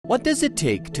What does it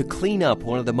take to clean up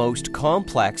one of the most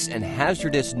complex and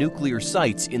hazardous nuclear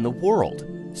sites in the world?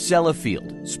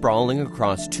 Sellafield, sprawling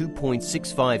across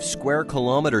 2.65 square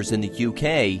kilometers in the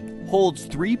UK, holds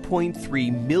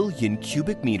 3.3 million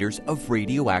cubic meters of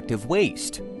radioactive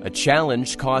waste, a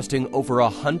challenge costing over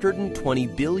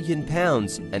 £120 billion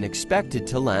and expected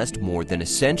to last more than a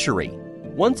century.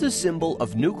 Once a symbol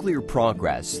of nuclear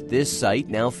progress, this site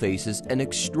now faces an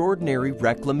extraordinary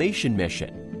reclamation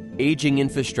mission. Aging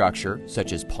infrastructure,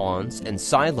 such as ponds and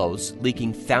silos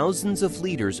leaking thousands of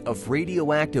liters of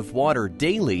radioactive water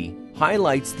daily,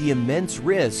 highlights the immense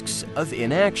risks of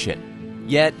inaction.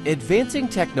 Yet, advancing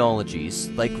technologies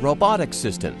like robotic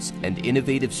systems and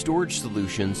innovative storage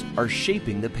solutions are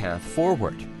shaping the path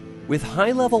forward. With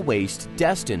high-level waste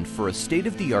destined for a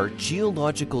state-of-the-art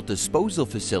geological disposal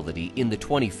facility in the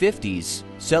 2050s,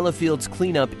 Sellafield's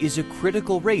cleanup is a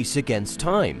critical race against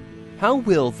time. How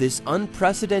will this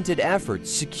unprecedented effort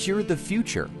secure the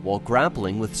future while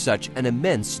grappling with such an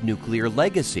immense nuclear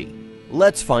legacy?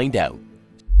 Let's find out.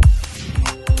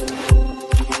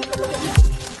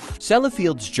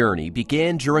 Sellafield's journey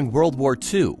began during World War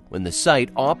II when the site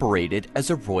operated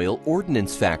as a Royal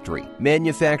Ordnance Factory,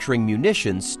 manufacturing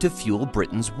munitions to fuel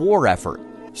Britain's war effort.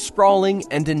 Sprawling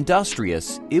and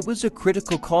industrious, it was a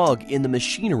critical cog in the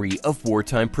machinery of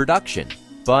wartime production.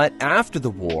 But after the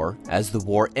war, as the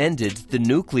war ended the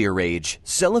nuclear age,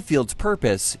 Sellafield's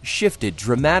purpose shifted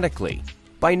dramatically.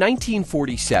 By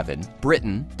 1947,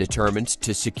 Britain, determined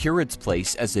to secure its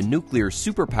place as a nuclear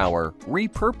superpower,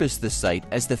 repurposed the site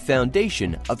as the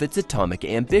foundation of its atomic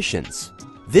ambitions.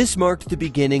 This marked the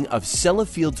beginning of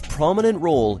Sellafield's prominent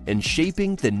role in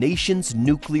shaping the nation's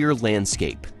nuclear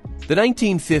landscape. The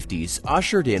 1950s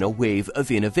ushered in a wave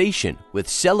of innovation, with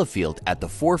Sellafield at the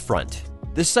forefront.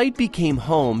 The site became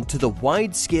home to the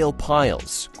wide-scale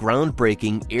piles,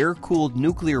 groundbreaking air-cooled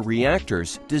nuclear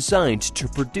reactors designed to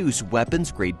produce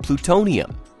weapons-grade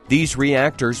plutonium. These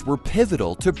reactors were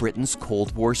pivotal to Britain's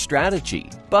Cold War strategy,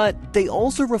 but they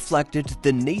also reflected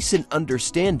the nascent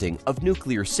understanding of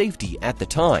nuclear safety at the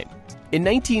time. In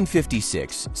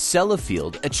 1956,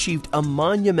 Sellafield achieved a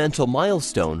monumental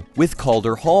milestone with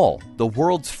Calder Hall, the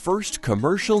world's first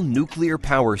commercial nuclear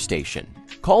power station.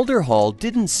 Calder Hall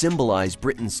didn't symbolize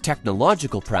Britain's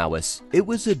technological prowess, it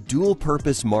was a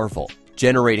dual-purpose marvel,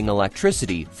 generating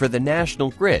electricity for the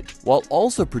national grid while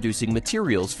also producing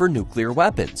materials for nuclear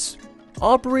weapons.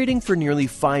 Operating for nearly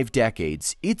 5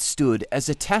 decades, it stood as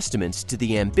a testament to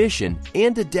the ambition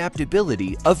and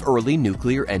adaptability of early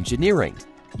nuclear engineering.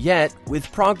 Yet,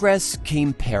 with progress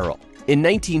came peril. In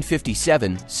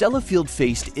 1957, Sellafield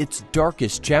faced its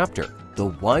darkest chapter, the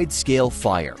wide-scale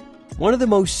fire. One of the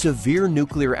most severe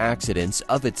nuclear accidents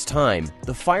of its time,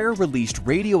 the fire released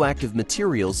radioactive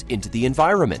materials into the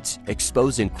environment,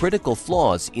 exposing critical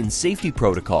flaws in safety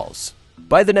protocols.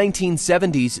 By the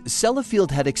 1970s,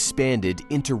 Sellafield had expanded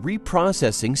into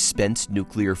reprocessing spent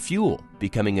nuclear fuel,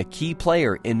 becoming a key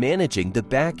player in managing the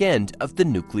back end of the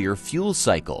nuclear fuel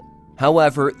cycle.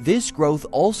 However, this growth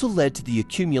also led to the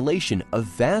accumulation of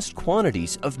vast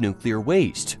quantities of nuclear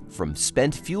waste, from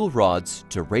spent fuel rods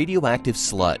to radioactive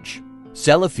sludge.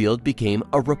 Sellafield became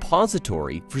a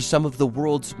repository for some of the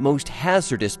world's most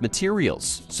hazardous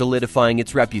materials, solidifying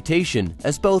its reputation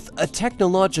as both a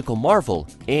technological marvel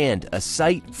and a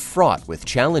site fraught with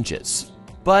challenges.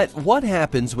 But what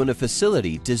happens when a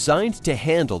facility designed to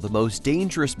handle the most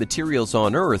dangerous materials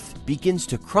on Earth begins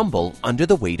to crumble under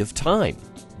the weight of time?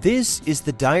 This is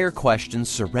the dire question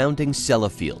surrounding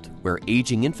Sellafield, where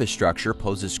aging infrastructure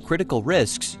poses critical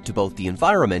risks to both the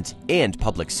environment and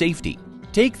public safety.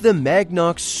 Take the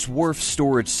Magnox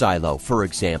storage silo, for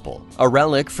example, a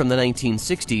relic from the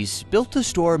 1960s built to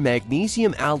store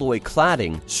magnesium alloy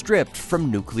cladding stripped from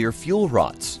nuclear fuel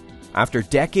rods. After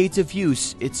decades of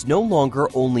use, it's no longer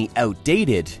only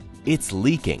outdated, it's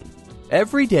leaking.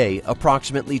 Every day,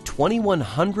 approximately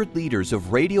 2,100 liters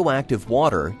of radioactive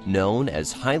water, known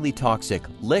as highly toxic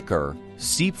liquor,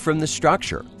 seep from the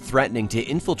structure, threatening to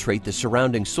infiltrate the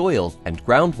surrounding soil and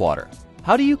groundwater.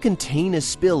 How do you contain a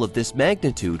spill of this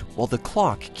magnitude while the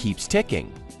clock keeps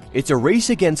ticking? It's a race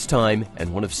against time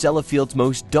and one of Sellafield's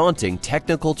most daunting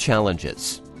technical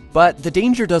challenges. But the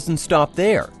danger doesn't stop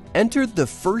there. Enter the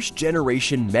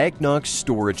first-generation Magnox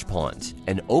Storage Pond,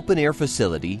 an open-air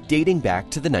facility dating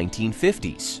back to the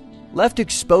 1950s. Left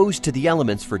exposed to the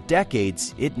elements for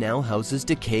decades, it now houses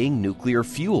decaying nuclear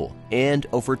fuel and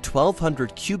over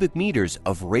 1,200 cubic meters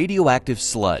of radioactive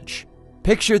sludge.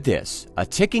 Picture this, a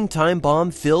ticking time bomb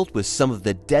filled with some of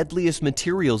the deadliest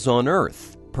materials on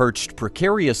Earth, perched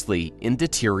precariously in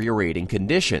deteriorating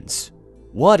conditions.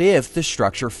 What if the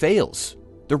structure fails?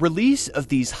 The release of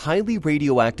these highly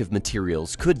radioactive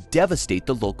materials could devastate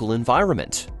the local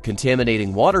environment,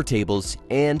 contaminating water tables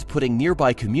and putting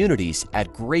nearby communities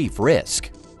at grave risk.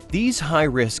 These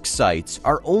high-risk sites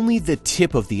are only the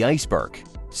tip of the iceberg.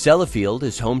 Sellafield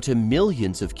is home to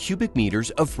millions of cubic meters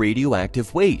of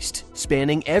radioactive waste,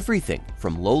 spanning everything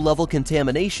from low-level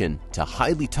contamination to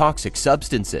highly toxic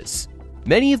substances.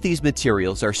 Many of these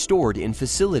materials are stored in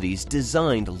facilities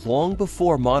designed long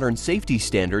before modern safety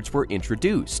standards were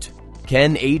introduced.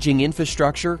 Can aging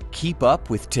infrastructure keep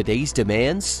up with today's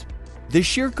demands? The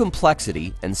sheer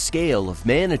complexity and scale of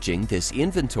managing this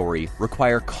inventory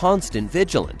require constant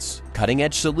vigilance,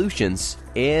 cutting-edge solutions,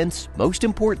 and, most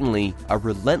importantly, a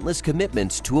relentless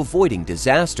commitment to avoiding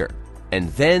disaster. And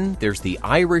then there's the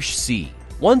Irish Sea.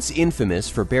 Once infamous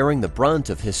for bearing the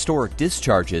brunt of historic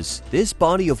discharges, this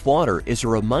body of water is a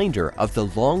reminder of the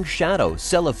long shadow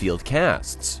Sellafield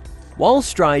casts. While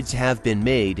strides have been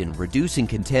made in reducing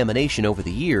contamination over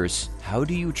the years, how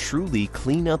do you truly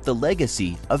clean up the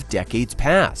legacy of decades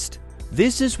past?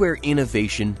 This is where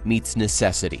innovation meets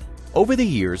necessity. Over the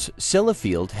years,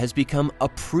 Sellafield has become a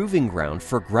proving ground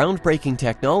for groundbreaking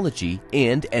technology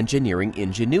and engineering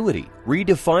ingenuity,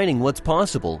 redefining what's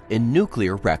possible in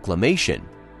nuclear reclamation.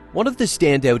 One of the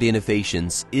standout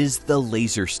innovations is the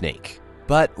laser snake.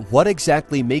 But what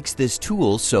exactly makes this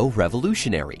tool so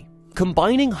revolutionary?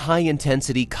 Combining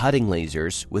high-intensity cutting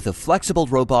lasers with a flexible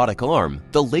robotic arm,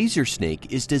 the laser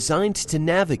snake is designed to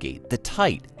navigate the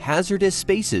tight, hazardous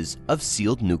spaces of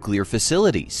sealed nuclear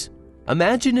facilities.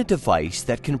 Imagine a device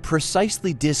that can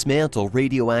precisely dismantle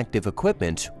radioactive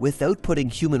equipment without putting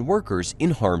human workers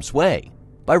in harm's way.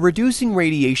 By reducing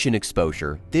radiation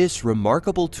exposure, this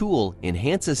remarkable tool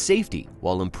enhances safety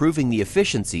while improving the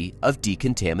efficiency of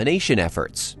decontamination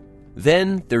efforts.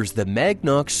 Then there's the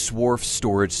Magnox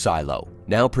Storage Silo,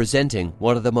 now presenting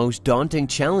one of the most daunting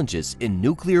challenges in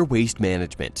nuclear waste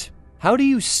management. How do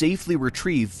you safely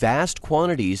retrieve vast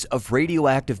quantities of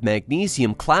radioactive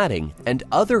magnesium cladding and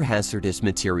other hazardous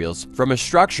materials from a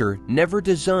structure never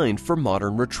designed for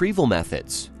modern retrieval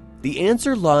methods? The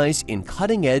answer lies in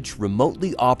cutting-edge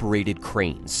remotely operated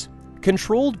cranes.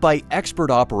 Controlled by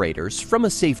expert operators from a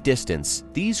safe distance,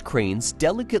 these cranes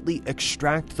delicately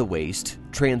extract the waste,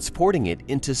 transporting it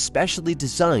into specially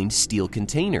designed steel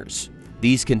containers.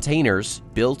 These containers,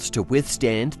 built to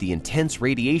withstand the intense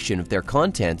radiation of their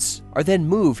contents, are then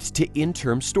moved to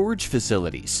interim storage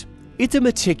facilities. It's a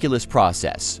meticulous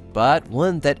process, but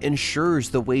one that ensures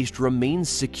the waste remains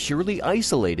securely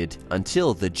isolated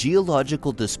until the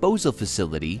Geological Disposal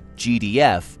Facility,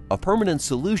 GDF, a permanent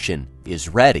solution, is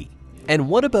ready. And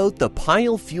what about the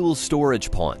pile fuel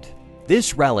storage pond?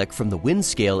 This relic from the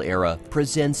Windscale era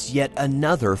presents yet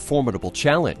another formidable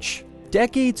challenge.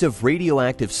 Decades of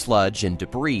radioactive sludge and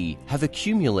debris have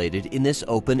accumulated in this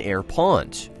open-air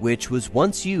pond, which was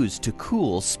once used to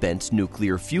cool spent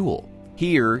nuclear fuel.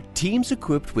 Here, teams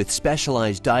equipped with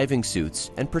specialized diving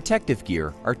suits and protective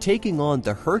gear are taking on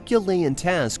the Herculean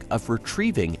task of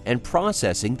retrieving and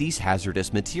processing these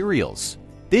hazardous materials.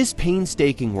 This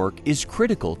painstaking work is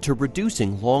critical to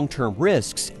reducing long-term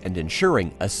risks and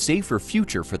ensuring a safer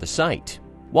future for the site.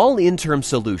 While interim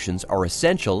solutions are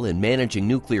essential in managing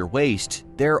nuclear waste,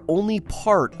 they're only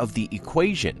part of the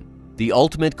equation. The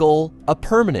ultimate goal, a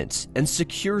permanent and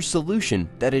secure solution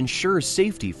that ensures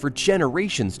safety for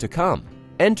generations to come.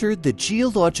 Enter the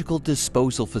Geological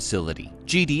Disposal Facility,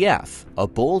 GDF, a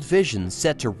bold vision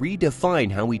set to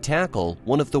redefine how we tackle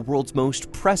one of the world's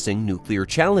most pressing nuclear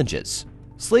challenges.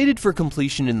 Slated for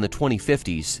completion in the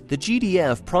 2050s, the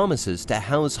GDF promises to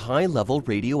house high-level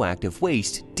radioactive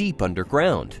waste deep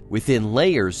underground, within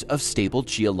layers of stable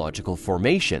geological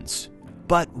formations.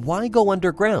 But why go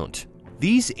underground?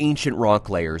 These ancient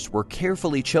rock layers were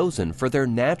carefully chosen for their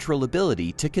natural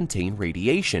ability to contain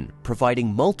radiation,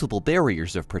 providing multiple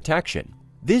barriers of protection.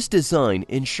 This design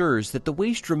ensures that the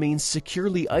waste remains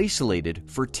securely isolated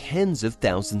for tens of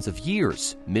thousands of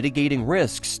years, mitigating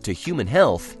risks to human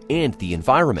health and the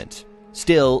environment.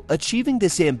 Still, achieving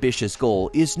this ambitious goal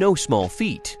is no small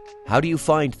feat. How do you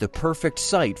find the perfect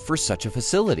site for such a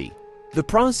facility? The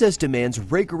process demands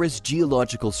rigorous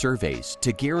geological surveys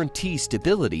to guarantee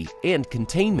stability and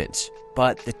containment,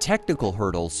 but the technical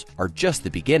hurdles are just the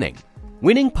beginning.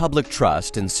 Winning public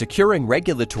trust and securing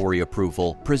regulatory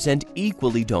approval present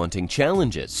equally daunting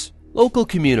challenges. Local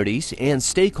communities and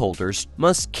stakeholders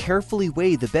must carefully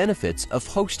weigh the benefits of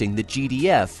hosting the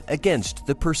GDF against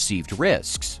the perceived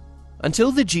risks.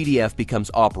 Until the GDF becomes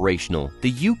operational,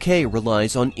 the UK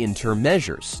relies on interim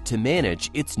measures to manage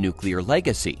its nuclear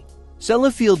legacy.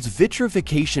 Sellafield's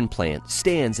vitrification plant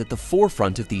stands at the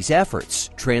forefront of these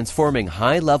efforts, transforming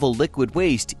high-level liquid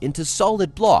waste into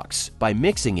solid blocks by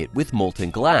mixing it with molten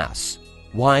glass.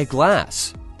 Why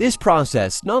glass? This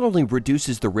process not only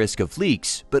reduces the risk of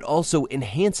leaks, but also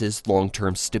enhances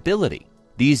long-term stability.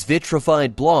 These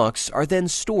vitrified blocks are then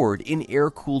stored in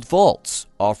air-cooled vaults,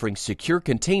 offering secure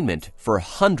containment for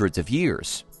hundreds of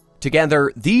years.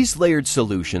 Together, these layered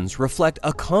solutions reflect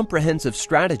a comprehensive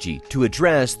strategy to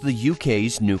address the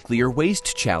UK's nuclear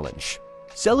waste challenge.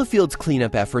 Sellafield's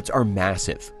cleanup efforts are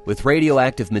massive, with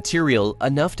radioactive material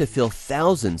enough to fill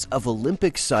thousands of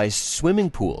Olympic-sized swimming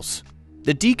pools.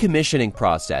 The decommissioning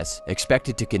process,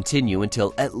 expected to continue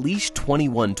until at least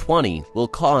 2120, will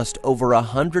cost over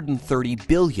 £130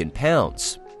 billion.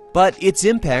 But its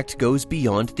impact goes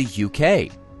beyond the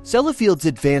UK. Sellafield's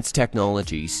advanced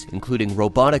technologies, including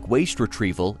robotic waste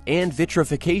retrieval and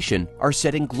vitrification, are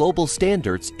setting global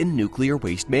standards in nuclear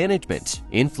waste management,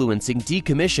 influencing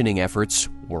decommissioning efforts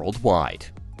worldwide.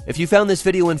 If you found this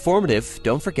video informative,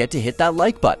 don't forget to hit that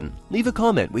like button, leave a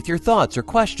comment with your thoughts or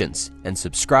questions, and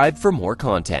subscribe for more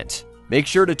content. Make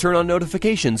sure to turn on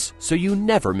notifications so you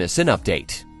never miss an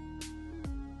update.